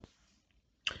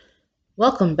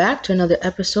Welcome back to another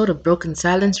episode of Broken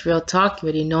Silence Real Talk. You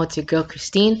already know it's your girl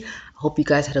Christine. I hope you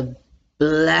guys had a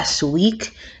blessed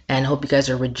week and hope you guys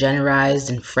are regenerized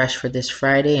and fresh for this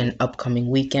Friday and upcoming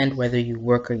weekend, whether you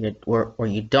work or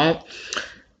you don't.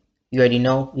 You already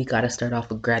know we gotta start off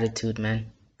with gratitude,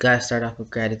 man. Gotta start off with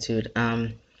gratitude.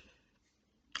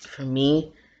 For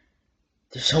me,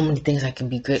 there's so many things I can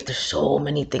be great. There's so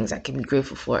many things I can be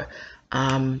grateful for.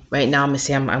 Right now, I'm gonna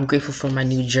say I'm grateful for my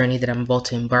new journey that I'm about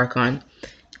to embark on.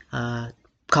 A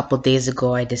couple days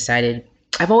ago, I decided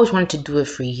I've always wanted to do it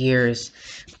for years,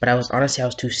 but I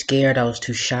was too scared. I was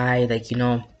too shy.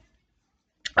 I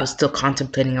was still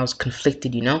contemplating. I was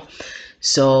conflicted.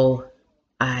 So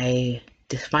I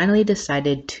finally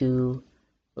decided to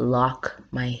lock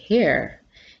my hair.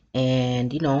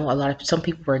 And some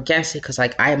people were against it because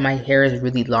my hair is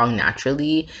really long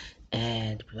naturally,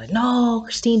 and people were like, no,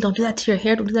 Christine, don't do that to your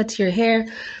hair. Don't do that to your hair.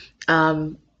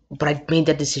 But I made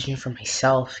that decision for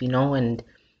myself, and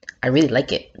I really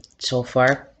like it so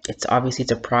far. It's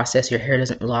a process. Your hair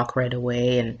doesn't lock right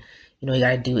away, and you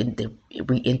gotta do the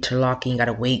re-interlocking. You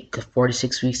gotta wait 4 to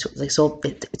 6 weeks.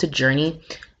 It's a journey,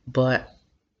 but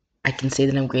I can say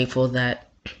that I'm grateful that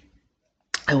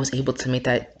I was able to make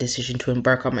that decision to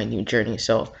embark on my new journey.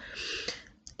 So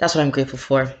that's what I'm grateful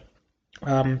for.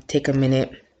 Take a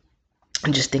minute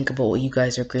and just think about what you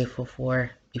guys are grateful for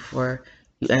before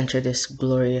you enter this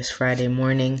glorious Friday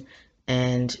morning.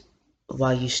 And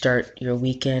while you start your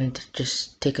weekend,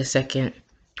 just take a second,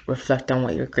 reflect on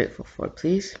what you're grateful for,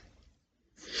 please.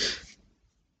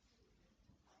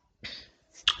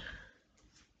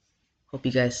 Hope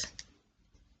you guys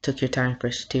took your time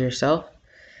to yourself.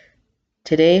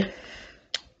 Today, I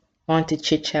want to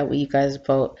chit chat with you guys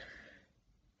about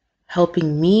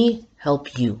helping me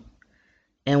help you.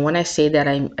 And when I say that,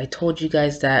 I told you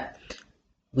guys that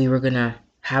we were gonna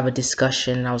have a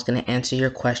discussion. I was gonna answer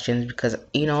your questions because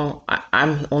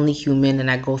I'm only human and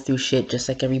I go through shit just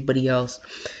like everybody else.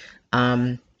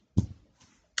 Um,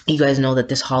 you guys know that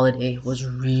this holiday was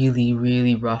really,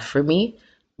 really rough for me,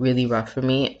 really rough for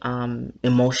me,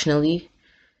 emotionally.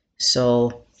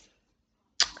 So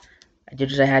I did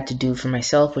what I had to do for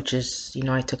myself, which is,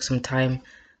 I took some time,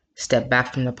 stepped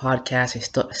back from the podcast.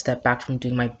 Stepped back from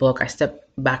doing my book. I stepped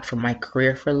back from my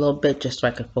career for a little bit just so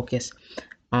I could focus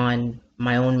on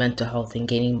my own mental health and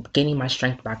gaining my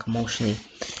strength back emotionally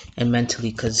and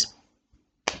mentally because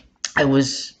I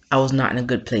was not in a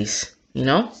good place.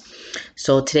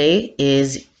 So today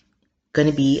is going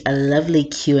to be a lovely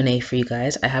Q&A for you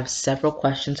guys. I have several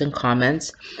questions and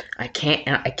comments. I can't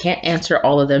answer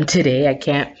all of them today. I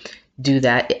can't do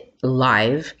that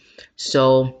live.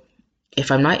 So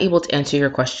if I'm not able to answer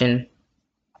your question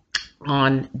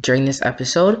on during this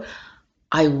episode,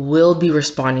 I will be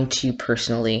responding to you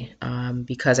personally,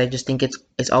 because I just think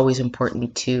it's always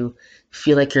important to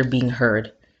feel like you're being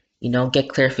heard. Get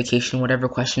clarification, whatever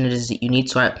question it is that you need.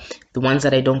 The ones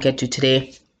that I don't get to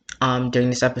today, during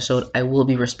this episode, I will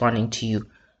be responding to you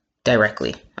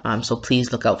directly. So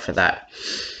please look out for that.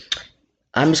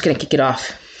 I'm just gonna kick it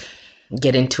off,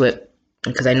 get into it,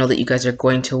 because I know that you guys are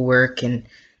going to work, and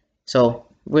so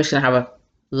we're just gonna have a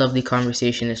lovely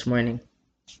conversation this morning.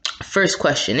 First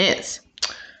question is,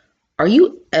 are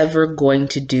you ever going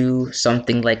to do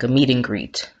something like a meet and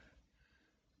greet?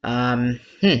 Um,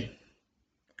 hmm.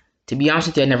 To be honest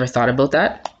with you, I never thought about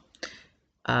that.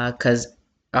 Because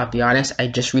I'll be honest, I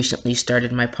just recently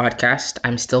started my podcast.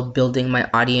 I'm still building my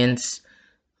audience,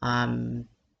 um,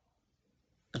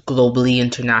 globally,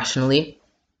 internationally.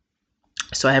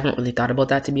 So I haven't really thought about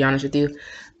that, to be honest with you.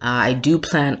 I do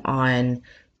plan on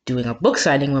doing a book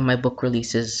signing when my book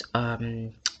releases,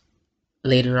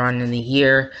 later on in the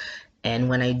year. And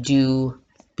when I do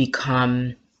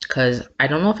become, because I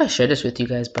don't know if I shared this with you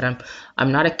guys, but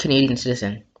I'm not a Canadian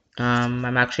citizen.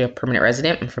 I'm actually a permanent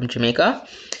resident. I'm from Jamaica,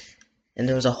 and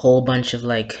there was a whole bunch of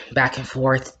back and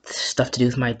forth stuff to do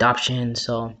with my adoption,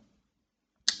 so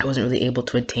I wasn't really able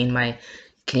to attain my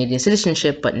Canadian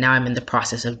citizenship. But now I'm in the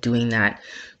process of doing that.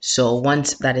 So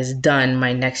once that is done,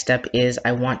 my next step is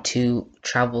I want to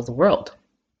travel the world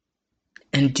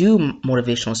and do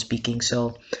motivational speaking.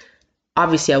 So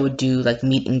obviously I would do like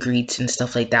meet and greets and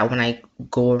stuff like that when I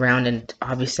go around, and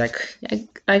obviously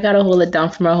I gotta hold it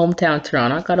down for my hometown,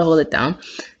 Toronto. I gotta hold it down.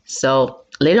 So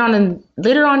later on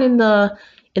in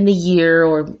the year,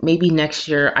 or maybe next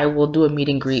year, I will do a meet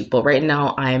and greet. But right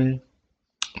now I'm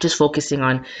just focusing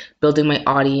on building my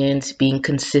audience, being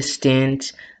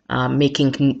consistent,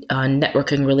 making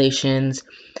networking relations,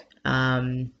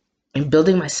 um, and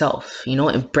building myself,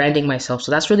 and branding myself.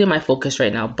 So that's really my focus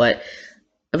right now. But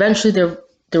eventually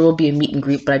there will be a meet and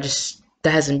greet, but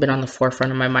that hasn't been on the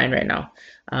forefront of my mind right now.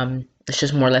 It's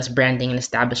just more or less branding and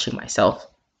establishing myself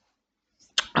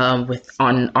with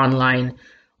online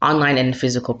and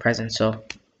physical presence. So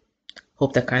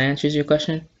hope that kind of answers your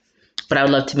question. But I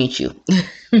would love to meet you.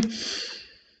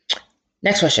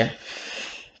 Next question.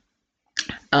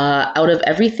 Out of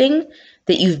everything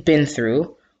that you've been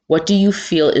through, what do you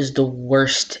feel is the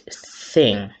worst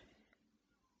thing?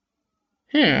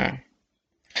 Hmm.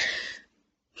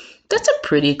 That's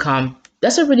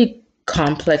a really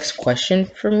complex question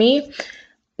for me.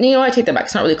 You know, I take that back.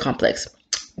 It's not really complex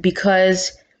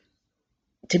because,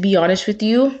 to be honest with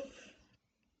you,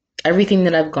 everything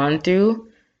that I've gone through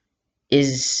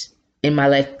is in my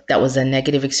life that was a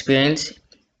negative experience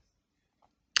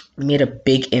made a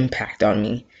big impact on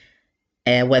me.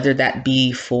 And whether that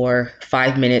be for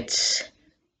 5 minutes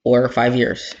or 5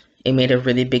 years, it made a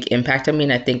really big impact on me.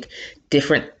 And I think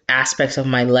different aspects of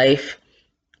my life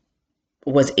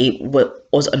was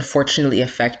unfortunately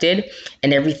affected,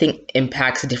 and everything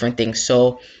impacts different things.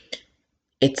 So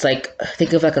it's like,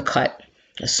 think of like a cut,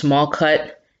 a small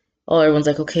cut. Oh, everyone's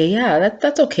like, okay, yeah,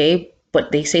 that's okay,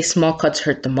 but they say small cuts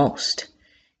hurt the most,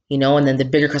 you know. And then the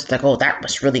bigger cuts, like, oh, that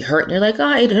must really hurt, and you're like,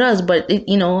 oh, it does, but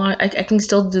I can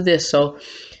still do this. So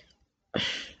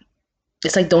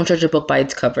it's like, don't judge a book by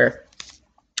its cover.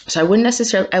 So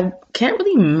I can't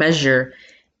really measure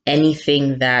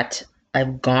anything that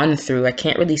I've gone through. I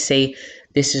can't really say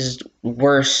this is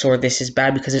worse or this is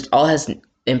bad because it all has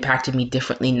impacted me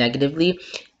differently negatively,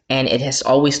 and it has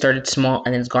always started small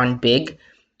and it's gone big.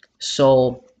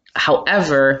 So,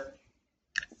 however,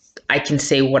 I can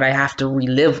say what I have to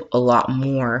relive a lot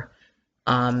more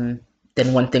than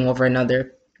one thing over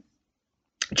another,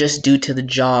 just due to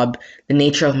the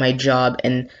nature of my job,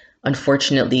 and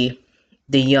unfortunately,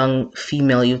 the young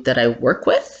female youth that I work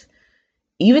with.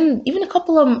 Even a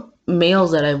couple of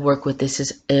males that I've worked with, this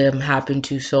has happened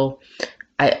to. So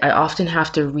I often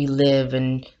have to relive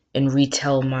and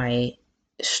retell my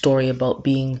story about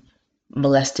being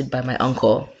molested by my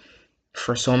uncle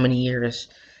for so many years,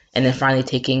 and then finally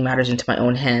taking matters into my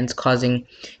own hands, causing,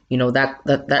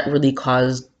 that really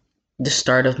caused the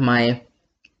start of my,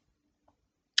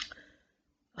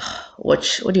 what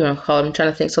do you want to call it? I'm trying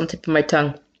to think, some tip of my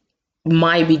tongue.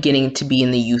 My beginning to be in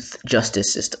the youth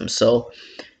justice system. So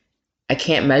I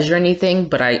can't measure anything,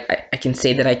 but I can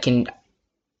say that I can.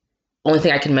 Only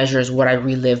thing I can measure is what I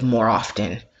relive more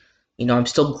often. I'm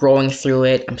still growing through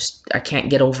it. I can't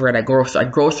get over it. I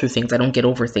grow through things. I don't get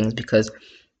over things, because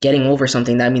getting over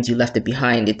something, that means you left it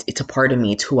behind. It's a part of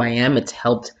me. It's who I am. It's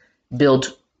helped build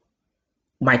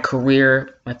my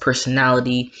career, my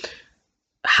personality,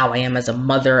 how I am as a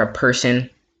mother, a person.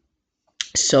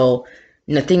 So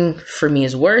nothing for me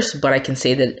is worse, but I can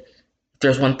say that if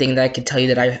there's one thing that I can tell you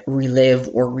that I relive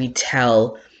or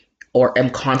retell or am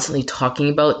constantly talking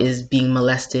about, is being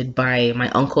molested by my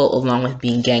uncle, along with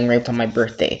being gang raped on my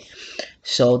birthday.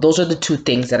 So those are the two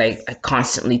things that I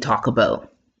constantly talk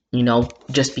about,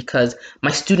 just because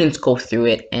my students go through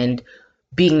it, and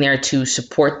being there to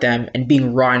support them and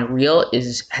being raw and real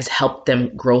has helped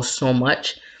them grow so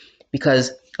much.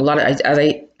 Because a lot of,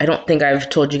 I don't think I've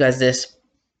told you guys this,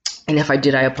 and if I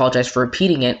did, I apologize for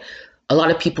repeating it. A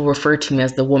lot of people refer to me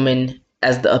as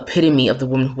the epitome of the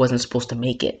woman who wasn't supposed to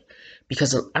make it,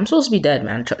 because I'm supposed to be dead,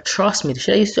 man. Trust me, the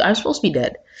shit I used to, I'm supposed to be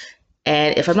dead,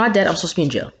 and if I'm not dead, I'm supposed to be in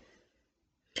jail.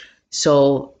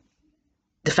 So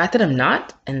the fact that I'm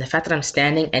not, and the fact that I'm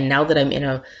standing, and now that I'm in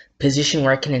a position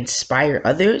where I can inspire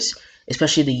others,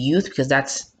 especially the youth, because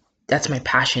that's my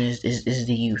passion, is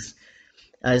the youth,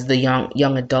 as the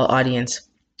young adult audience.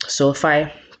 So if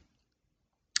I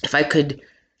could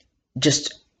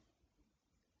just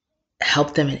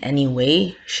help them in any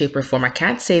way, shape, or form. I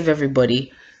can't save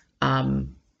everybody,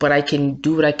 but I can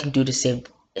do what I can do to save.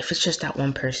 If it's just that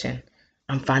one person,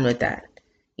 I'm fine with that.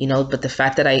 But the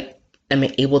fact that I am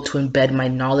able to embed my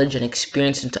knowledge and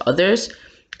experience into others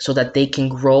so that they can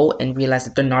grow and realize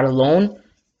that they're not alone,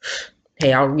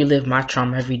 hey, I'll relive my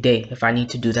trauma every day if I need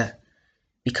to do that.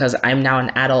 Because I'm now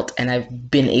an adult, and I've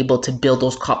been able to build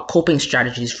those coping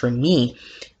strategies for me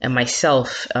and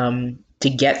myself, to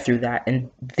get through that.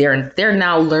 And they're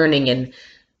now learning and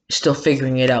still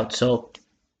figuring it out. So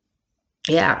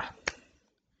yeah,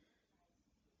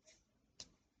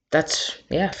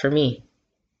 yeah, for me.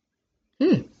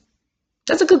 Hmm,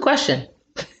 that's a good question.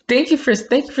 Thank you for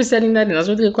setting that in. That's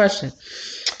a really good question.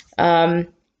 Um,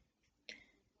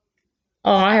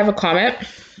 oh, I have a comment.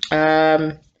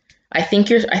 Um, I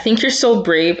think you're so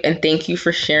brave, and thank you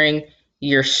for sharing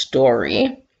your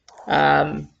story.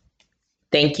 Um,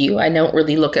 Thank you. I don't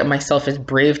really look at myself as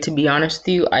brave, to be honest with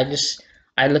you.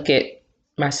 I look at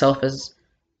myself as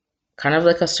kind of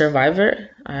like a survivor.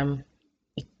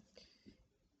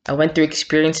 I went through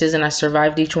experiences and I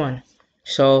survived each one.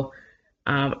 So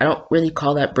I don't really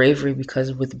call that bravery,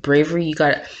 because with bravery you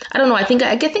got, I don't know, I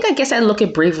guess I look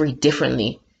at bravery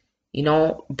differently. You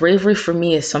know, bravery for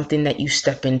me is something that you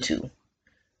step into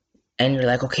and you're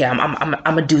like, okay, I'm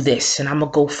gonna do this and I'm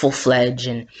gonna go full fledged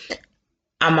and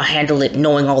I'm gonna handle it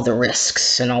knowing all the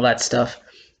risks and all that stuff.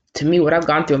 To me, what I've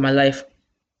gone through in my life,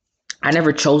 I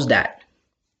never chose that.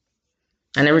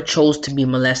 I never chose to be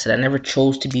molested. I never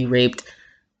chose to be raped.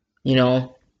 You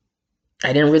know,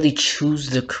 I didn't really choose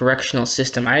the correctional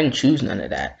system. I didn't choose none of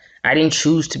that. I didn't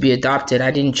choose to be adopted.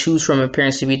 I didn't choose for my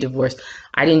parents to be divorced.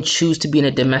 I didn't choose to be in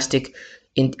a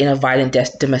in a violent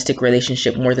domestic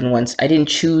relationship more than once. I didn't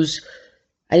choose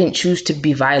to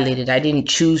be violated. I didn't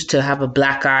choose to have a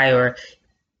black eye or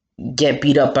get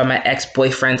beat up by my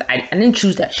ex-boyfriends. I didn't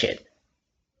choose that shit.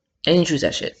 I didn't choose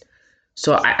that shit.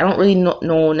 So I don't really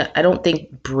know. I don't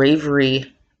think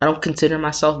bravery. I don't consider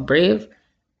myself brave.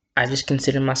 I just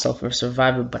consider myself a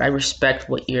survivor. But I respect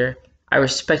your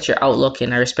outlook,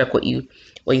 and I respect what you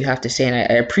have to say, and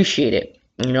I appreciate it.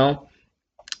 You know,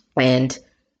 and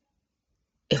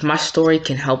if my story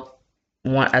can help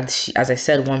one, as I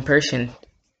said, one person,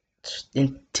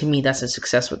 to me that's a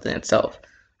success within itself.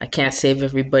 I can't save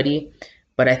everybody,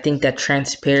 but I think that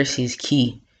transparency is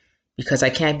key, because I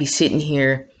can't be sitting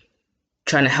here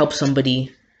trying to help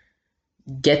somebody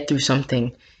get through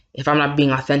something if I'm not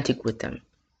being authentic with them.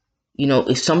 You know,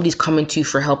 if somebody's coming to you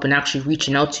for help and actually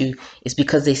reaching out to you, it's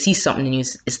because they see something in you.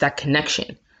 It's that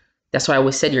connection. That's why I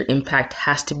always said your impact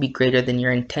has to be greater than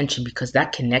your intention, because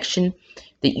that connection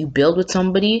that you build with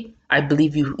somebody, I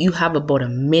believe you have about a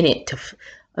minute,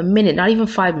 not even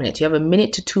 5 minutes. You have a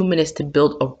minute to 2 minutes to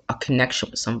build a connection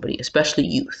with somebody, especially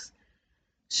youth.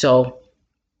 So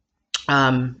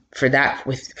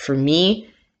for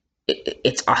me,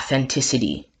 it's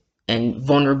authenticity and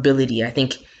vulnerability. I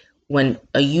think when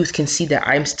a youth can see that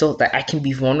that I can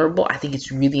be vulnerable, I think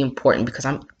it's really important, because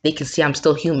they can see I'm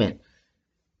still human.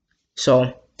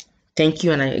 So thank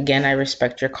you, and I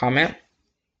respect your comment.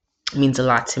 It means a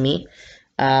lot to me.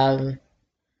 Um,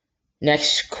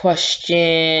 Next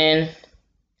question.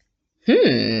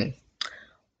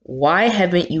 Why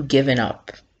haven't you given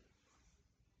up?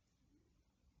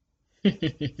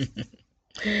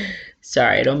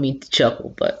 Sorry, I don't mean to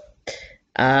chuckle, but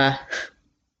uh,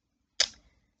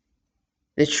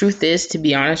 the truth is, to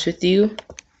be honest with you,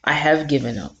 I have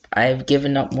given up. I've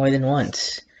given up more than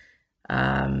once.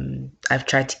 I've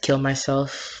tried to kill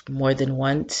myself more than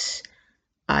once.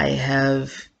 I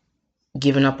have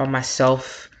given up on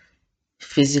myself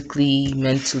physically,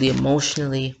 mentally,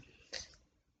 emotionally,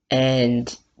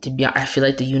 and I feel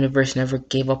like the universe never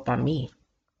gave up on me.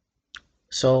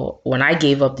 So when I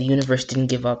gave up, the universe didn't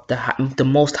give up. The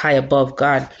most high above,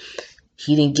 God,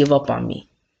 he didn't give up on me,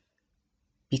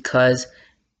 because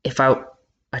if I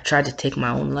tried to take my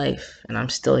own life and I'm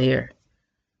still here.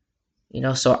 You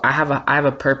know, so I have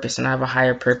a purpose, and I have a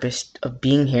higher purpose of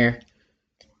being here.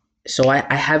 So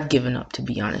I have given up, to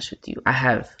be honest with you.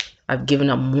 I've given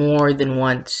up more than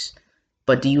once,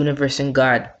 but the universe and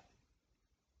God,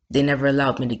 they never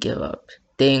allowed me to give up.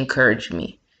 They encouraged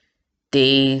me.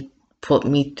 They put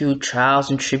me through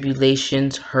trials and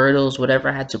tribulations, hurdles, whatever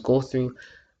I had to go through.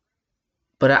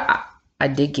 But I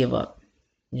did give up,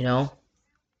 you know,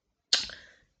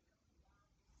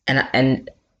 and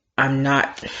I'm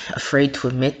not afraid to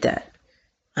admit that.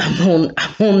 I'm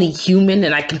only human,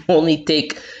 and I can only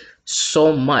take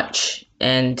so much.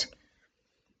 And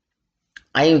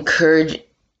I encourage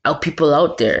people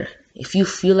out there. If you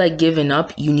feel like giving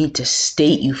up, you need to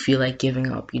state you feel like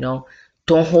giving up. You know,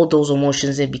 don't hold those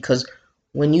emotions in, because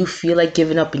when you feel like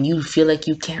giving up and you feel like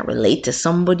you can't relate to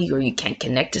somebody or you can't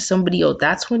connect to somebody,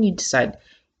 that's when you decide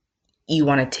you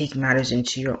want to take matters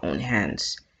into your own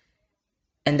hands.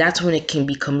 And that's when it can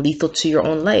become lethal to your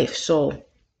own life. So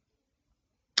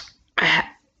I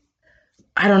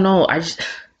I don't know.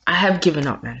 I have given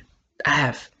up, man. I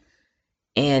have.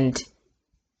 And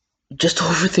just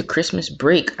over the Christmas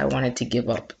break, I wanted to give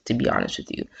up, to be honest with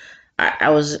you.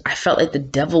 I felt like the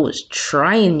devil was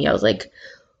trying me. I was like,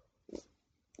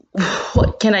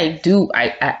 what can I do?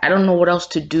 I don't know what else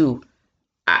to do.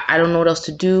 I don't know what else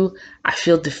to do. I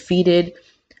feel defeated.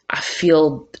 I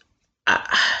feel, I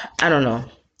don't know.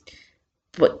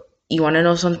 But you want to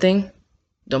know something?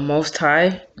 The Most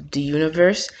High, the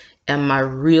universe, and my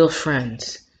real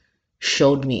friends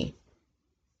showed me,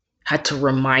 had to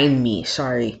remind me,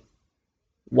 sorry,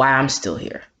 why I'm still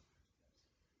here.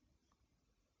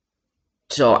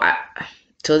 So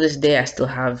till this day, I still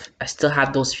have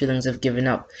those feelings of giving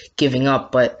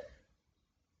up, but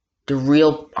the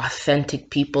real authentic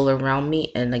people around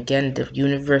me, and again, the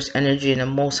universe, energy, and the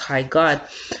most high God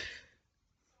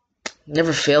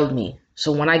never failed me.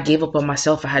 So when I gave up on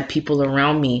myself, I had people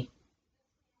around me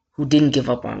who didn't give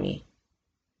up on me.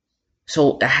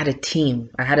 So I had a team.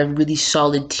 I had a really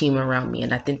solid team around me,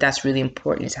 and I think that's really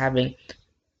important, is having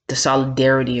the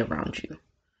solidarity around you.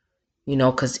 You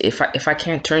know, because if I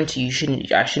can't turn to you,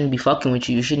 I shouldn't be fucking with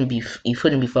you. You shouldn't be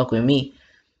fucking with me.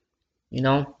 You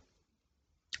know,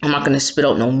 I'm not gonna spit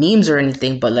out no memes or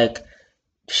anything, but like,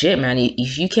 shit, man,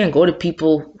 if you can't go to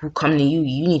people who come to you,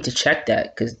 you need to check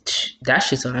that, because that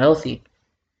shit's unhealthy.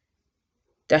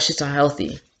 That shit's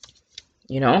unhealthy.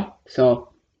 You know,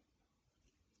 so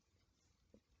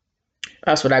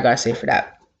that's what I gotta say for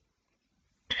that.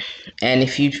 And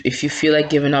if you feel like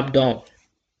giving up, don't.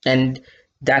 And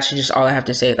that's just all I have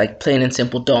to say. Like, plain and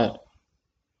simple, don't.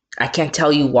 I can't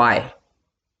tell you why,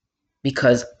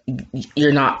 because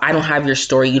you're not. I don't have your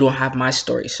story. You don't have my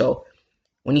story. So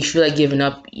when you feel like giving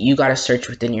up, you gotta search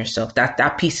within yourself.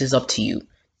 That piece is up to you.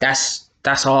 That's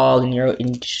all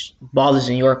ball is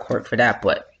in your court for that.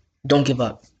 But don't give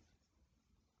up.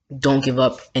 Don't give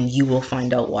up, and you will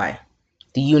find out why.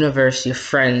 The universe, your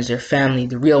friends, your family,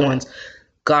 the real ones,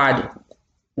 God,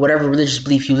 whatever religious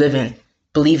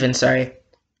believe in, sorry,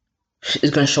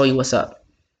 is gonna show you what's up.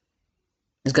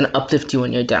 It's gonna uplift you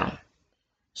when you're down.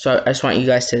 So I just want you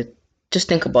guys to just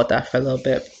think about that for a little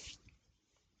bit.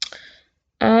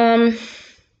 Um,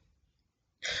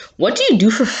 what do you do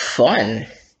for fun?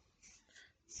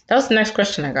 That was the next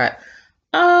question I got.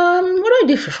 What do I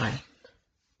do for fun?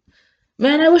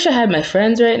 Man, I wish I had my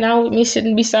friends right now with me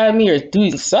sitting beside me or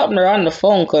doing something or on the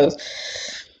phone, because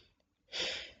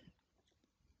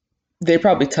they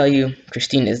probably tell you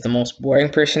Christine is the most boring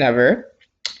person ever.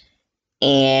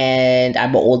 And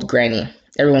I'm an old granny.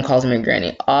 Everyone calls me a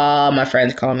granny. All my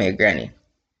friends call me a granny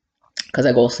because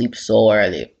I go to sleep so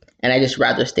early. And I just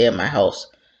rather stay at my house.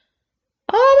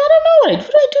 I don't know.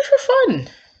 What do I do for fun?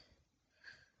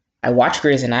 I watch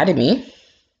Grey's Anatomy.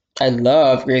 I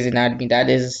love Grey's Anatomy.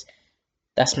 That's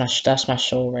my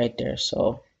show right there.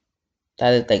 So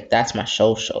that's my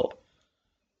show.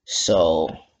 So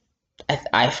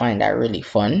I find that really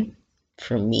fun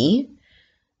for me.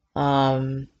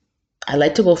 Um, I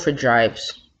like to go for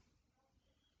drives.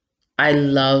 I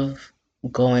love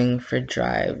going for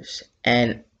drives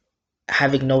and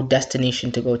having no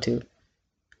destination to go to.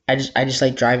 I just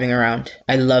like driving around.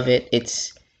 I love it.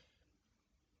 It's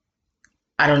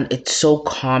so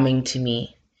calming to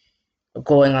me.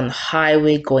 Going on the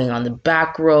highway, going on the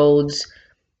back roads.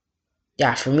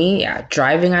 Yeah, for me, yeah,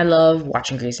 driving I love.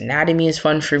 Watching Grey's Anatomy is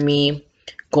fun for me.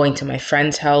 Going to my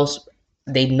friend's house,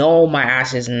 they know my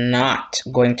ass is not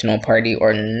going to no party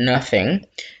or nothing,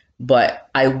 but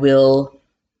I will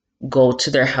go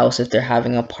to their house if they're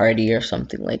having a party or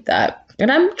something like that. And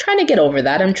I'm trying to get over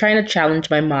that. I'm trying to challenge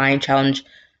my mind, challenge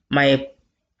my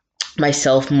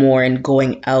myself more, and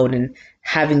going out and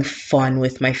having fun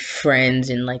with my friends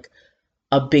in like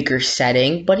a bigger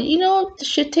setting. But the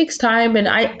shit takes time, and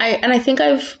I think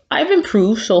I've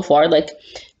improved so far, like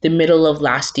the middle of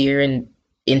last year and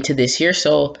into this year.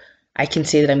 So I can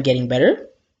say that I'm getting better.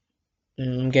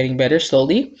 I'm getting better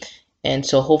slowly. And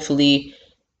so hopefully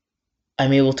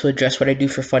I'm able to address what I do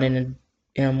for fun in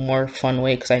a more fun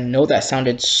way, because I know that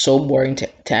sounded so boring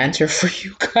to answer for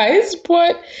you guys,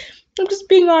 but I'm just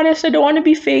being honest. I don't want to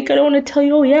be fake. I don't want to tell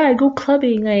you, oh yeah, I go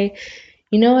clubbing. I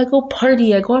go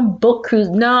party. I go on boat cruise.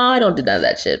 No, I don't do none of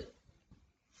that shit.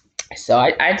 So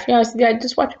to be honest, I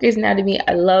just watch Grey's Anatomy.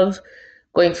 I love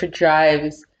going for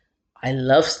drives. I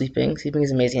love sleeping. Sleeping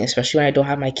is amazing, especially when I don't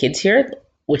have my kids here,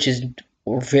 which is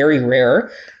very rare.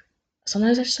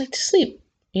 Sometimes I just like to sleep.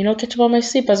 Catch up on my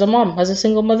sleep as a mom, as a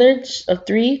single mother of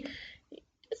three.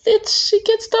 It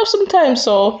gets tough sometimes.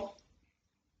 So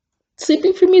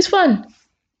sleeping for me is fun.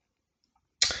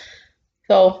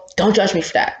 So don't judge me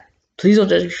for that. Please don't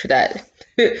judge me for that.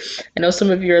 I know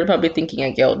some of you are probably thinking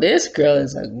like, "Yo, this girl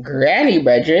is a granny,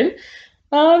 brethren."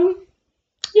 Um,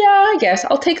 yeah, I guess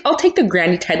I'll take the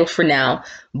granny title for now.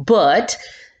 But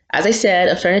as I said,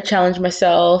 I'm starting to challenge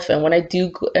myself, and when I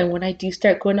do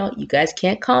start going out, you guys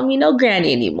can't call me no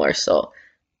granny anymore. So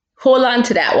hold on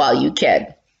to that while you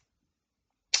can.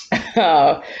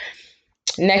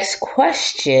 Next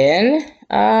question.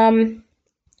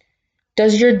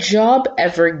 Does your job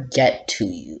ever get to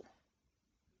you?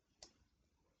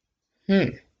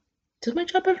 Does my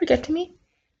job ever get to me?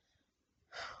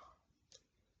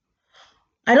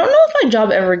 I don't know if my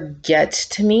job ever gets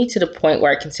to me to the point where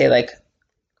I can say like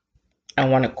I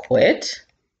want to quit.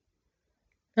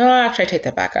 No, actually, I take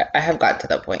that back. I have gotten to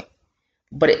that point,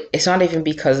 but it's not even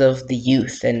because of the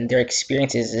youth and their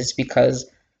experiences. It's because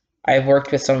I've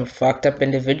worked with some fucked up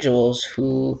individuals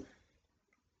who,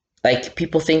 like,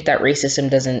 people think that racism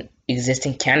doesn't exist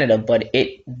in Canada, but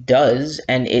it does,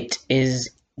 and it is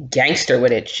gangster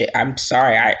with it. Shit, I'm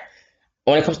sorry.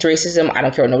 When it comes to racism, I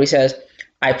don't care what nobody says.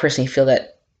 I personally feel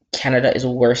that Canada is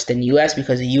worse than US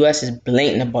because the US is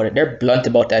blatant about it. They're blunt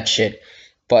about that shit.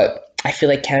 But I feel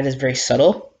like Canada is very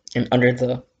subtle and under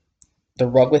the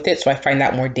rug with it, so I find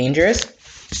that more dangerous.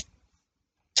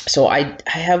 So I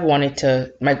have wanted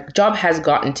to, my job has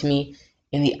gotten to me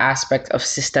in the aspect of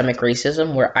systemic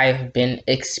racism where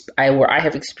where I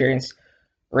have experienced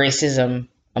racism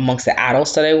amongst the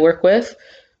adults that I work with.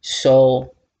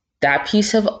 So that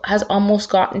piece has almost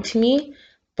gotten to me.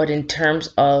 But in terms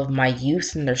of my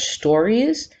youth and their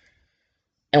stories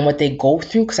and what they go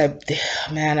through, because I've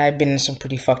been in some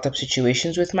pretty fucked up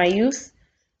situations with my youth.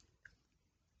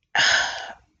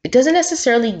 It doesn't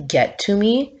necessarily get to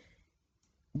me,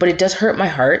 but it does hurt my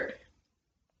heart.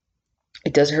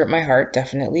 It does hurt my heart,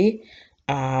 definitely.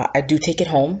 I do take it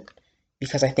home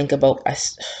because I think about my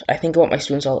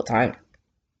students all the time,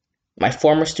 my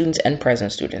former students and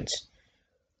present students.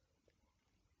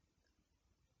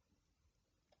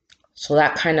 So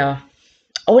that kind of,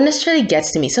 oh, it necessarily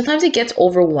gets to me. Sometimes it gets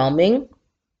overwhelming,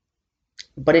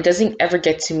 but it doesn't ever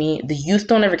get to me. The youth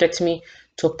don't ever get to me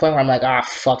to a point where I'm like, ah,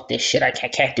 fuck this shit. I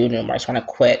can't do it anymore. I just want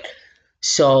to quit.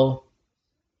 So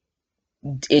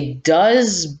it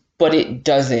does, but it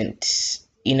doesn't.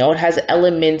 It has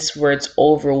elements where it's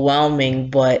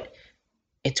overwhelming, but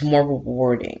it's more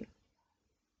rewarding.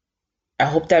 I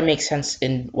hope that makes sense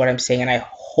in what I'm saying, and I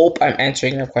hope I'm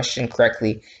answering your question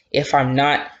correctly. If I'm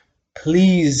not,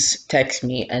 please text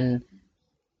me and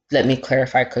let me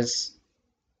clarify because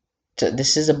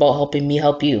this is about helping me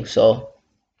help you. So,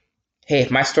 hey,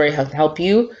 if my story can help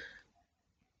you,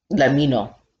 let me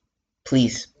know,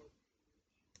 please.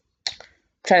 I'm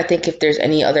trying to think if there's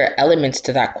any other elements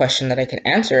to that question that I can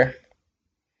answer.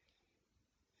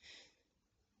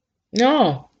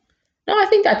 No, no, I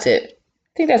think that's it.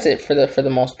 I think that's it for the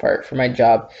most part for my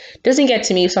job. It doesn't get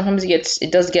to me. Sometimes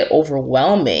it does get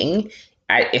overwhelming.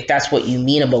 If that's what you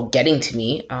mean about getting to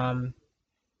me.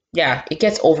 Yeah, it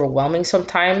gets overwhelming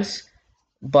sometimes,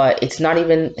 but it's not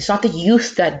the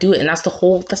youth that do it, and that's the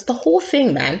whole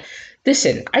thing, man.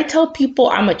 Listen, I tell people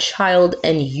I'm a child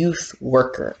and youth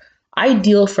worker. I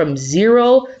deal from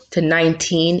 0 to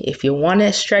 19. If you want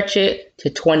to stretch it to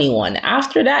 21,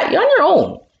 after that you're on your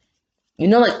own.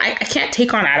 Like I can't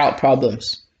take on adult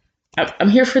problems. I'm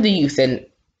here for the youth, and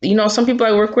some people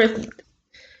I work with,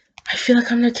 I feel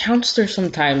like I'm their counselor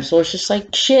sometimes. So it's just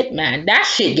like, shit, man, that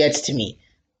shit gets to me.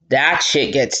 That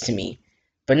shit gets to me,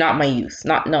 but not my youth.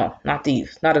 Not no, not the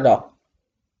youth, not at all.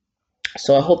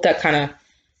 So I hope that kind of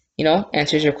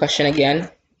answers your question again.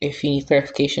 If you need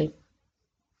clarification,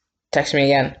 text me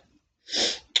again.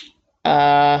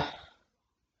 Uh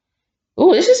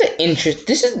oh, this is an interest.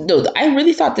 This is no. I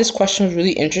really thought this question was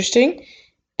really interesting,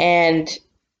 and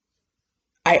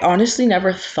I honestly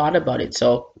never thought about it.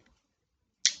 So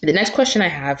the next question I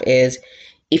have is,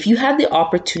 if you had the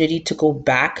opportunity to go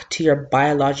back to your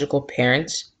biological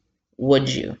parents,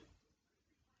 would you?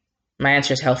 My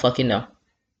answer is hell fucking no.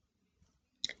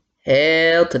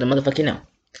 Hell to the motherfucking no.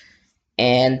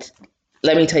 And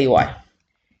let me tell you why.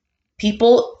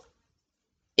 People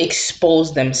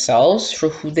expose themselves for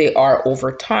who they are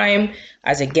over time.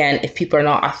 As again, if people are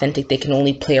not authentic, they can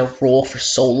only play a role for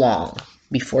so long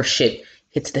before shit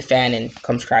hits the fan and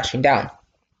comes crashing down.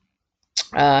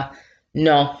 Uh,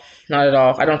 no, not at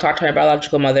all. I don't talk to my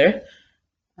biological mother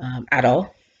at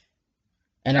all,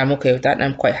 and I'm okay with that, and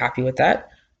I'm quite happy with that.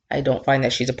 I don't find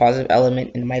that she's a positive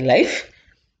element in my life,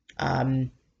 because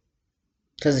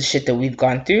the shit that we've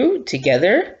gone through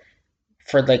together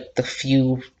for like the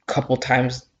few couple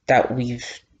times that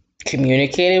we've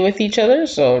communicated with each other.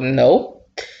 So no,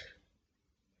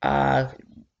 uh,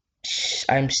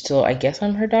 I'm still, I guess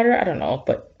I'm her daughter. I don't know,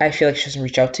 but I feel like she doesn't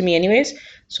reach out to me anyways.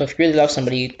 So if you really love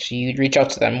somebody, you'd reach out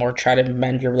to them or try to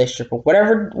mend your relationship or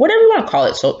whatever you want to call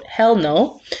it. So hell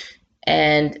no.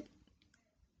 And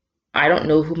I don't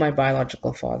know who my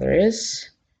biological father is.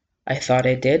 I thought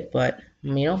I did, but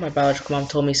my biological mom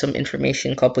told me some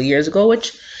information a couple years ago,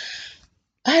 which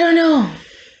I don't know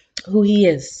who he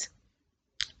is.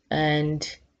 And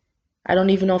I don't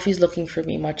even know if he's looking for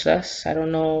me, much less. I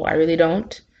don't know. I really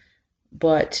don't.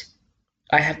 But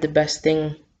I have the best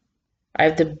thing. I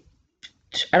have the.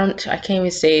 I can't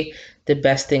even say the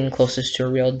best thing closest to a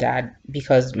real dad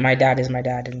because my dad is my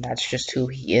dad and that's just who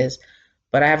he is.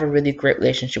 But I have a really great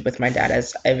relationship with my dad,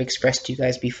 as I've expressed to you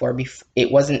guys before.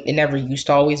 It never used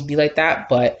to always be like that,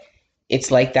 but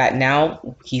it's like that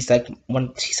now. He's like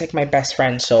my best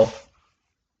friend. So,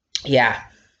 yeah.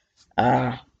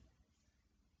 Uh,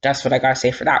 that's what I gotta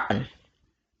say for that one.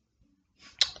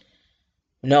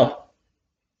 No,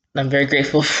 I'm very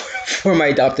grateful for my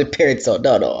adopted parents. So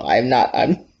no, I'm not.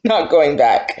 I'm not going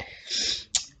back.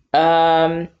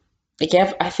 Um,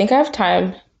 again, I think I have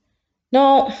time.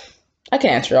 No, I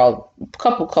can answer all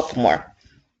couple more,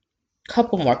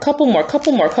 couple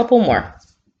more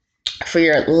for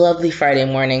your lovely Friday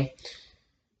morning.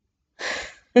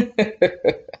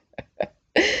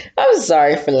 I'm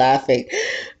sorry for laughing.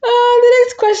 The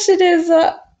next question is: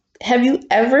 have you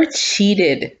ever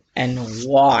cheated and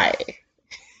why?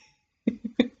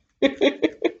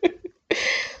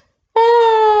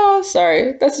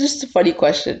 Sorry, that's just a funny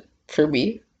question for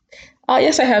me.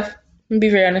 Yes, I have. I'm gonna be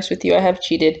very honest with you. I have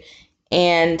cheated,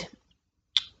 and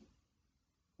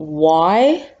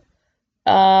why?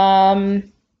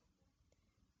 Um,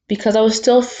 because I was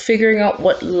still figuring out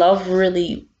what love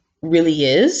really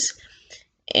is.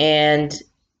 And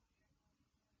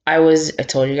I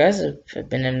told you guys, I've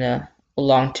been in a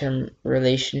long term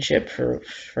relationship for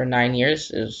 9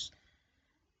 years. It was,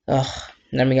 ugh,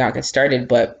 let me not get started,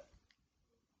 but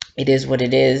it is what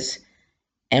it is.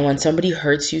 And when somebody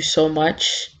hurts you so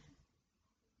much,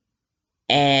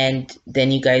 and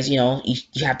then you guys, you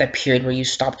have that period where you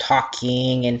stop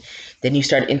talking, and then you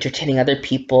start entertaining other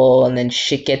people, and then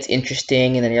shit gets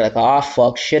interesting, and then you're like, oh,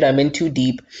 fuck, shit, I'm in too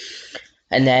deep.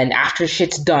 And then after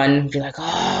shit's done, you're like,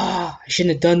 oh, I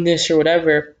shouldn't have done this or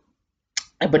whatever.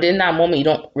 But in that moment, you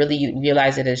don't really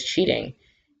realize it as cheating.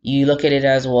 You look at it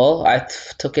as, well,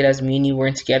 took it as me and you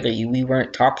weren't together. We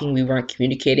weren't talking, we weren't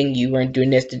communicating, you weren't doing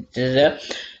this. Da, da, da.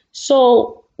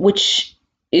 So, which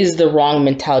is the wrong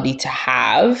mentality to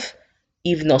have.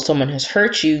 Even though someone has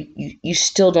hurt you, you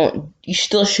still don't, you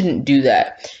still shouldn't do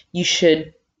that. You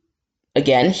should,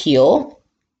 again, heal,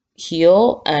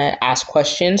 ask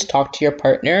questions, talk to your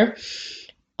partner,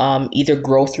 either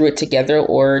grow through it together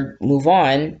or move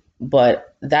on.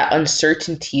 But that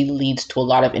uncertainty leads to a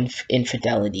lot of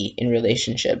infidelity in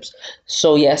relationships.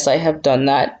 So yes, I have done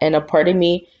that, and a part of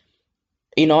me,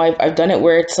 I've done it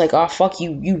where it's like, oh fuck,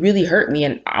 you really hurt me,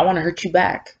 and I want to hurt you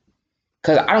back.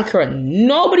 Because I don't care what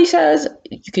nobody says.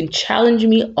 You can challenge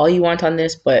me all you want on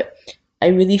this, but I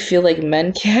really feel like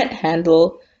men can't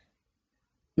handle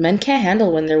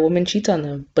when their woman cheats on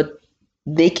them, but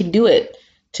they can do it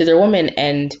to their woman.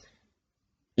 And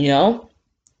you know,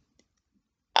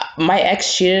 my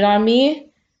ex cheated on me,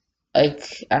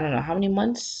 like, I don't know how many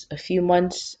months, a few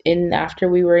months in after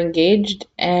we were engaged,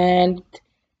 and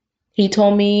he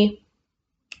told me,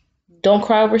 "Don't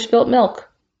cry over spilt milk.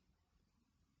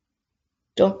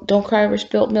 Don't cry over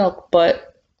spilt milk." But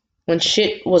when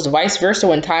shit was vice versa,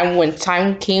 when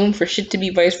time came for shit to be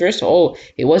vice versa, oh,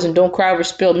 it wasn't "don't cry over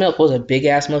spilled milk." It was a big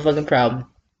ass motherfucking problem.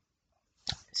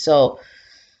 So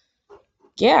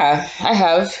yeah, I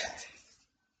have.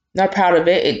 Not proud of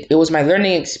it. It was my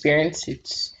learning experience.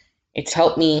 It's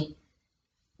helped me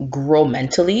grow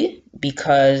mentally,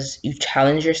 because you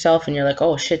challenge yourself and you're like,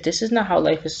 oh shit, this is not how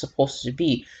life is supposed to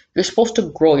be. You're supposed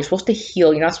to grow. You're supposed to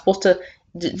heal. You're not supposed to.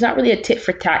 It's not really a tit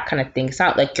for tat kind of thing. It's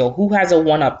not like, yo, who has a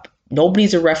one up?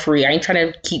 Nobody's a referee. I ain't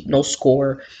trying to keep no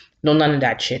score. No, none of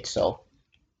that shit. So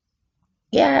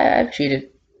yeah, I've cheated.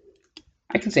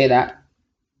 I can say that.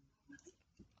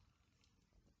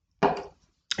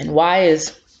 And why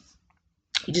is,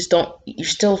 you just don't. You're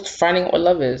still finding what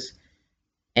love is,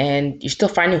 and you're still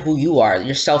finding who you are,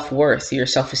 your self worth, your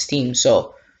self esteem.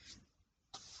 So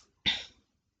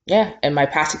yeah, and my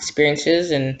past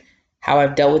experiences and how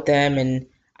I've dealt with them, and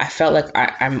I felt like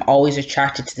I'm always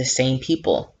attracted to the same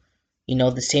people,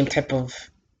 the same type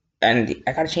of, and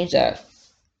I gotta change that.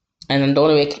 And then the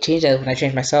only way I can change that is when I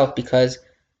change myself, because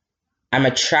I'm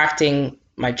attracting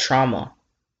my trauma.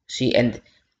 See, and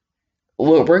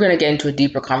we're gonna get into a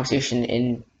deeper conversation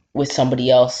in with somebody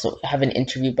else, so have an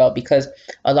interview about, because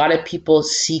a lot of people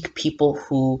seek people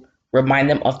who remind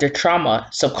them of their trauma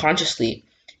subconsciously,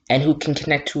 and who can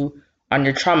connect to on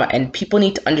their trauma. And people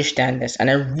need to understand this, and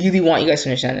I really want you guys to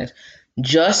understand this.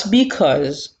 Just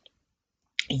because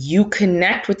you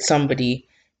connect with somebody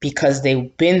because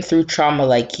they've been through trauma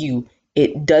like you,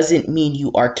 it doesn't mean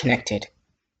you are connected.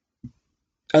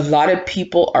 A lot of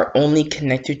people are only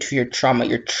connected to your trauma.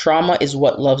 Your trauma is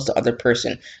what loves the other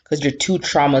person, because your two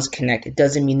traumas connect. It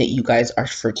doesn't mean that you guys are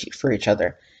for each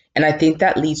other. And I think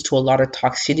that leads to a lot of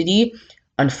toxicity,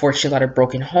 unfortunately, a lot of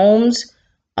broken homes,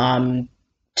 um,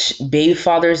 baby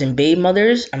fathers and baby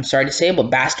mothers. I'm sorry to say, but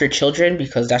bastard children,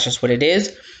 because that's just what it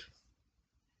is.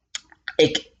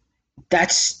 Like,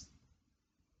 that's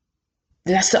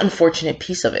that's the unfortunate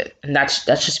piece of it, and that's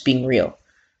just being real.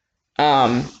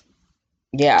 Um,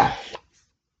 yeah,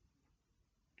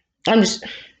 I'm just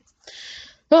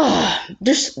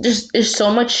There's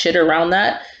so much shit around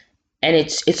that, and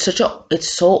it's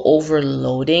so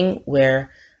overloading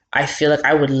where I feel like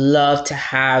I would love to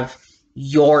have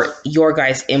your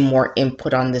guys in more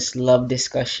input on this love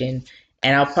discussion.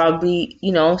 And I'll probably,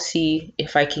 see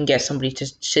if I can get somebody to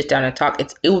sit down and talk.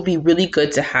 It would be really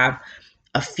good to have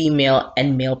a female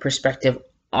and male perspective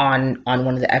on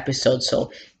one of the episodes.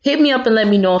 So hit me up and let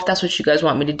me know if that's what you guys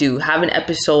want me to do. Have an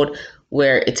episode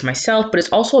where it's myself, but it's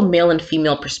also a male and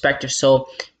female perspective. So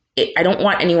I don't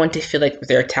want anyone to feel like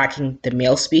they're attacking the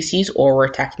male species or we're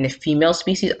attacking the female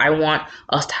species. I want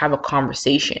us to have a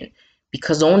conversation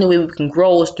because the only way we can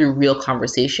grow is through real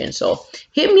conversation. So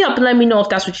hit me up and let me know if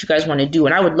that's what you guys want to do.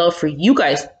 And I would love for you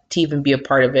guys to even be a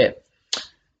part of it.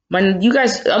 I'm gonna let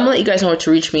you guys know where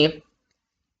to reach me.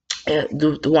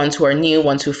 The ones who are new,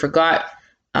 ones who forgot.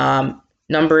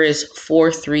 Number is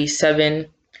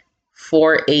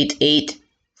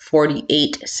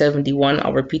 437-488-4871.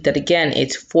 I'll repeat that again.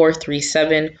 It's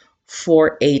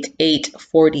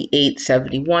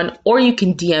 437-488-4871. Or you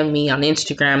can DM me on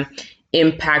Instagram,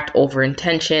 Impact Over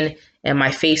Intention. And my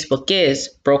Facebook is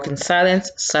Broken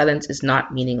Silence. Silence is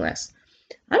not meaningless.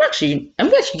 I'm actually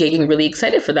getting really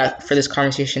excited for this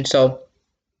conversation. So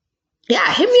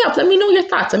yeah, hit me up. Let me know your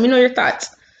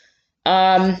thoughts.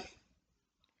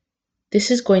 This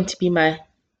is going to be my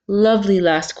lovely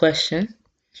last question,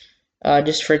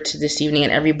 just for this evening,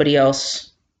 and everybody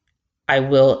else, I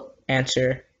will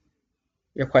answer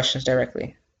your questions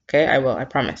directly. Okay, I will. I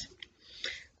promise.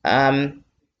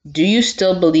 Do you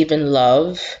still believe in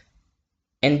love,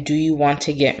 and do you want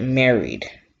to get married?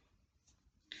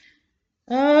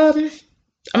 I'll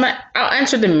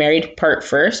answer the married part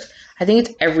first. I think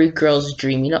it's every girl's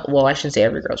dream. Well, I shouldn't say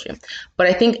every girl's dream, but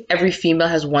I think every female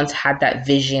has once had that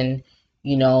vision,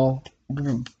 you know,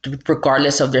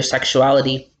 regardless of their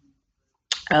sexuality,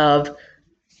 of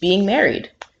being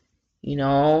married. You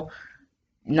know,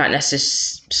 not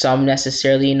some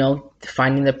necessarily,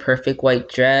 finding the perfect white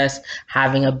dress,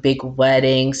 having a big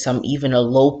wedding, some even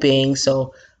eloping.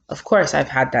 So, of course, I've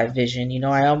had that vision.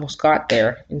 I almost got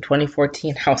there in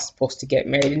 2014. I was supposed to get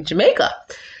married in Jamaica.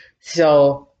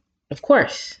 So, of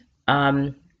course,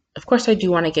 I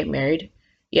do want to get married.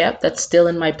 Yep, that's still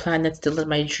in my plan. That's still in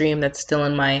my dream. That's still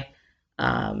in my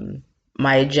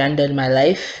agenda in my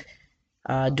life.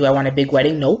 Do I want a big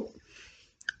wedding? Nope.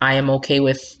 I am okay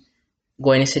with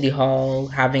going to City Hall,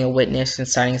 having a witness, and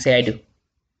signing say I do.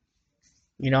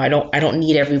 I don't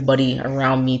need everybody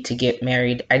around me to get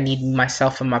married. I need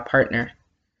myself and my partner.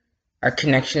 Our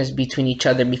connection is between each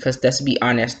other because let's be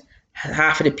honest,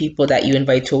 half of the people that you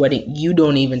invite to a wedding, you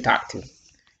don't even talk to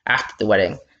after the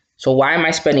wedding. So why am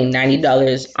I spending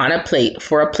 $90 on a plate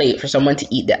for someone to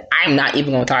eat that I'm not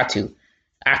even going to talk to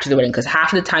after the wedding? Because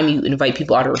half of the time you invite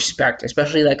people out of respect,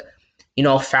 especially like,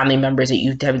 family members that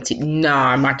you haven't seen. No,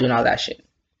 I'm not doing all that shit.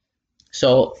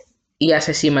 So yes,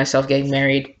 I see myself getting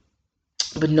married,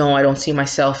 but no, I don't see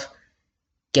myself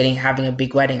having a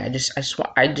big wedding. I just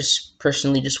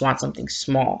personally just want something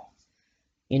small.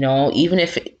 Even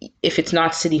if it's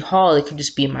not City Hall, it could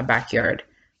just be in my backyard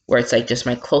where it's like just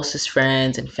my closest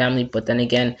friends and family. But then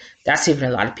again, that's even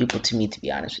a lot of people to me, to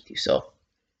be honest with you. So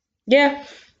yeah,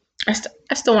 I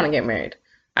still want to get married.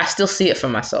 I still see it for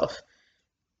myself.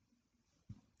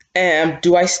 And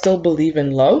do I still believe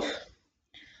in love?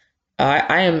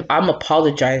 I'm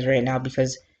apologized right now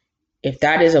because if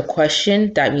that is a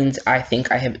question, that means I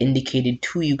think I have indicated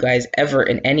to you guys ever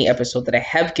in any episode that I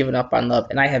have given up on love,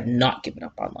 and I have not given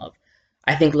up on love.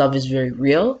 I think love is very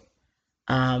real.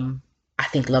 I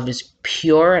think love is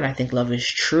pure, and I think love is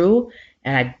true,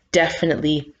 and I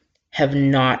definitely have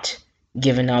not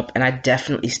given up, and I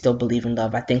definitely still believe in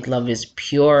love. I think love is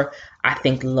pure. I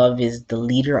think love is the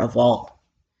leader of all.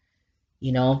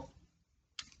 You know,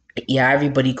 yeah,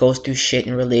 everybody goes through shit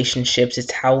in relationships.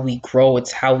 It's how we grow.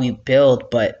 It's how we build.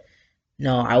 But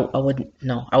no,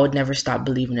 I would never stop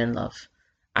believing in love.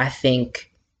 I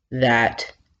think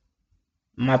that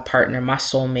my partner, my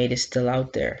soulmate is still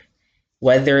out there.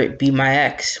 Whether it be my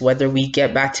ex, whether we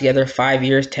get back together 5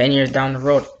 years, 10 years down the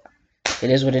road,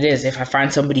 it is what it is. If I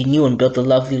find somebody new and build a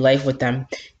lovely life with them,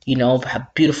 have a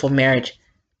beautiful marriage,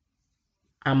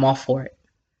 I'm all for it.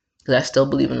 Because I still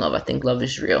believe in love. I think love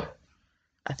is real.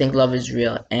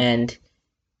 And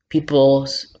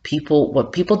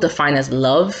what people define as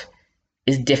love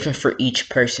is different for each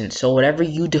person. So whatever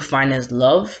you define as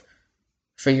love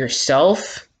for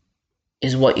yourself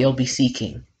is what you'll be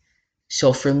seeking.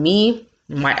 So for me,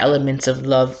 my elements of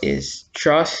love is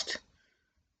trust,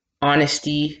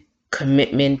 honesty,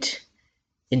 commitment,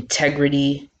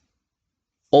 integrity,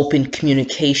 open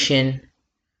communication,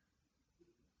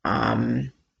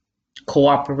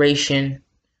 cooperation,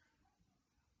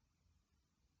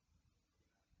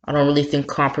 I don't really think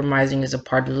compromising is a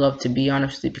part of love, to be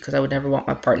honest with you, because I would never want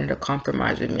my partner to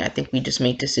compromise with me. I think we just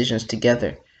make decisions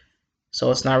together. So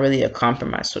it's not really a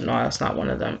compromise. So no, that's not one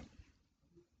of them.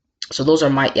 So those are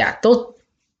my, yeah,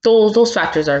 those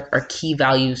factors are key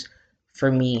values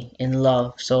for me in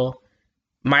love. So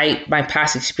my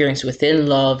past experience within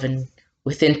love and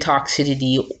within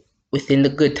toxicity, within the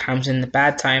good times and the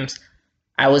bad times,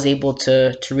 I was able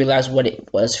to realize what it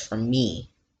was for me,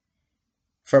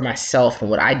 for myself, and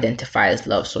what I identify as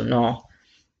love. So no,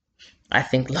 I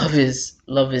think love is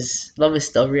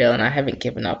still real, and I haven't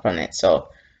given up on it. So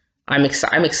I'm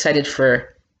excited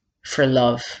for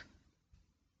love.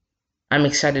 I'm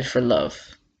excited for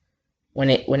love when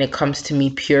it comes to me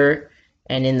pure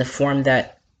and in the form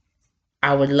that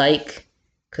I would like,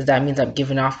 because that means I'm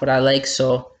giving off what I like.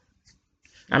 So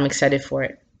I'm excited for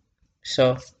it.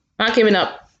 So not giving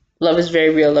up. Love is very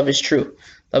real. Love is true.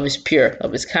 Love is pure.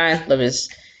 Love is kind. Love is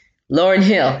Lauren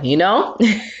Hill. You know.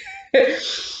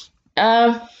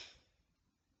 um,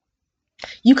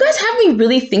 you guys have me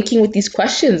really thinking with these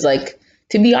questions. Like,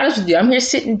 to be honest with you, I'm here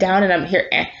sitting down and I'm here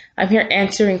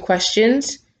answering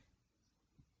questions,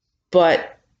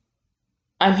 but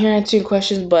I'm here answering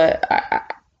questions, but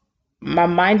my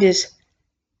mind is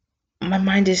my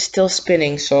mind is still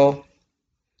spinning. So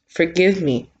forgive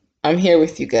me. I'm here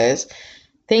with you guys.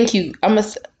 Thank you.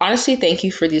 Honestly thank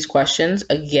you for these questions.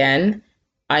 Again,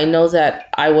 I know that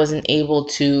I wasn't able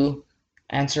to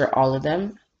answer all of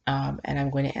them, and I'm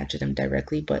going to answer them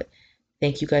directly. But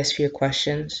thank you guys for your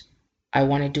questions. I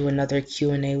want to do another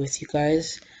Q&A with you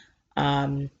guys.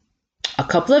 Um, a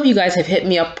couple of you guys have hit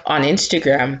me up on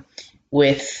Instagram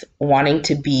with wanting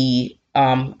to be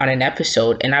on an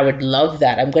episode, and I would love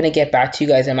that. I'm going to get back to you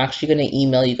guys. I'm actually going to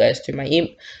email you guys through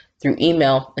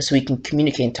email so we can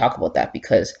communicate and talk about that,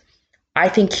 because I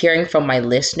think hearing from my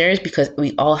listeners, because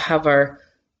we all have our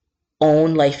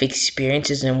own life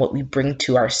experiences and what we bring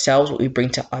to ourselves, what we bring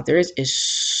to others, is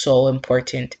so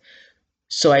important.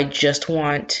 So I just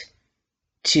want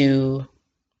to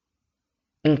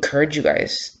encourage you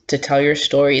guys to tell your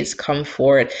stories, come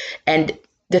forward. And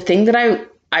the thing that I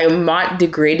am not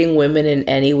degrading women in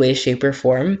any way, shape, or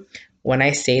form when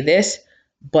I say this,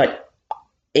 but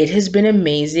it has been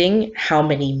amazing how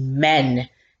many men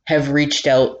have reached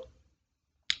out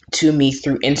to me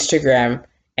through Instagram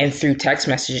and through text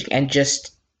messaging and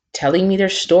just telling me their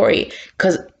story.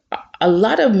 Because a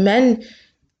lot of men,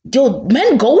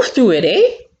 men go through it,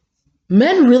 eh?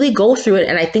 Men really go through it.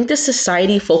 And I think the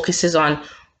society focuses on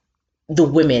the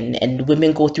women, and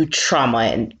women go through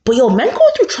trauma. But men go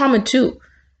through trauma too.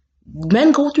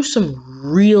 Men go through some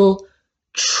real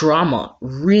trauma,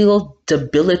 real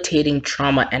debilitating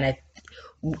trauma. And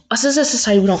us as a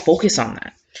society, we don't focus on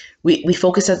that. We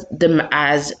focus on them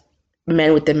as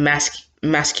men with the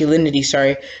masculinity,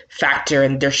 factor,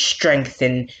 and their strength,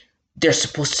 and they're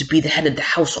supposed to be the head of the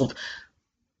household.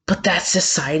 But that's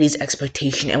society's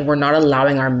expectation, and we're not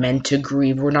allowing our men to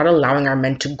grieve. We're not allowing our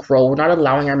men to grow. We're not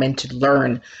allowing our men to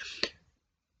learn.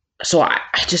 So I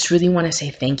just really want to say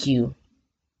thank you.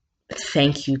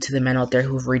 Thank you to the men out there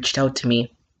who've reached out to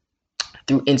me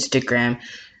through Instagram,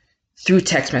 through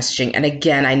text messaging. And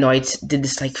again, I know I did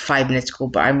this like 5 minutes ago,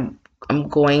 but I'm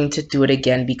going to do it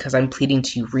again because I'm pleading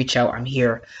to you. Reach out. I'm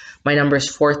here. My number is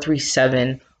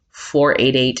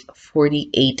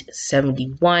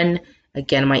 437-488-4871.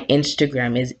 Again, my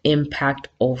Instagram is impact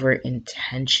over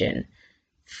intention.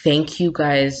 Thank you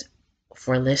guys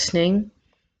for listening.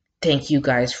 Thank you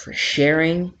guys for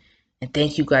sharing. And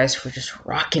thank you guys for just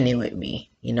rocking it with me.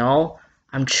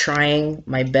 I'm trying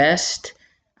my best.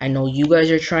 I know you guys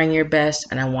are trying your best,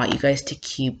 and I want you guys to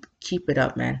keep it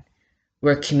up, man.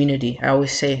 We're a community. I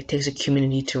always say it takes a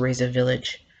community to raise a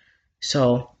village.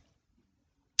 So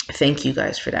thank you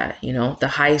guys for that.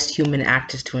 The highest human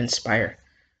act is to inspire.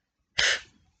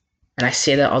 And I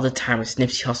say that all the time. It's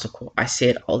Nipsey Hussle quote. I say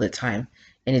it all the time.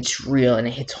 And it's real, and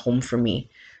it hits home for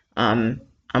me. I'm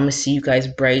going to see you guys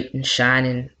bright and shine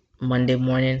and Monday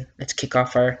morning. Let's kick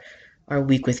off our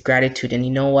week with gratitude. And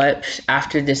you know what?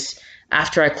 After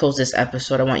I close this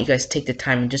episode, I want you guys to take the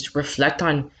time and just reflect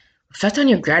on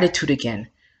your gratitude again.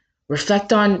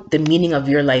 Reflect on the meaning of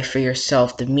your life for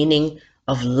yourself, the meaning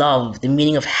of love, the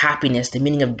meaning of happiness, the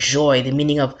meaning of joy, the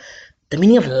meaning of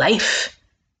life.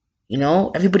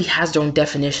 Everybody has their own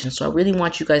definition. So I really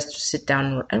want you guys to sit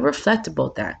down and reflect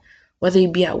about that. Whether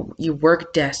you be at your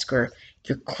work desk or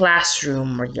your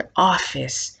classroom or your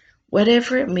office,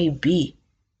 whatever it may be,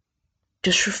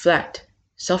 just reflect.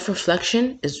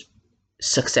 Self-reflection is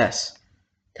success.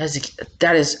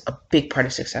 That is a big part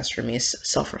of success for me, is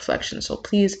self-reflection. So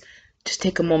please just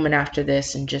take a moment after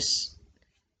this and just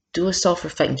do a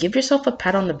self-reflect. Give yourself a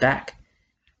pat on the back.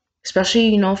 Especially,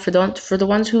 you know, for the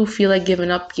ones who feel like giving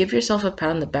up, give yourself a pat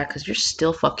on the back because you're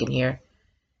still fucking here.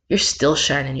 You're still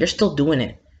shining. You're still doing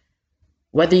it.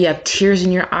 Whether you have tears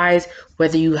in your eyes,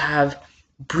 whether you have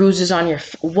bruises on your,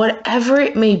 whatever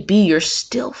it may be, you're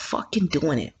still fucking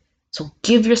doing it. So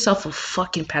give yourself a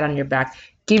fucking pat on your back.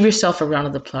 Give yourself a round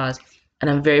of applause. And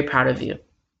I'm very proud of you.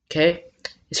 Okay?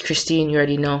 It's Christine. You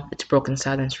already know. It's Broken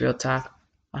Silence Real Talk.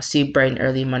 I'll see you bright and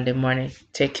early Monday morning.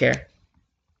 Take care.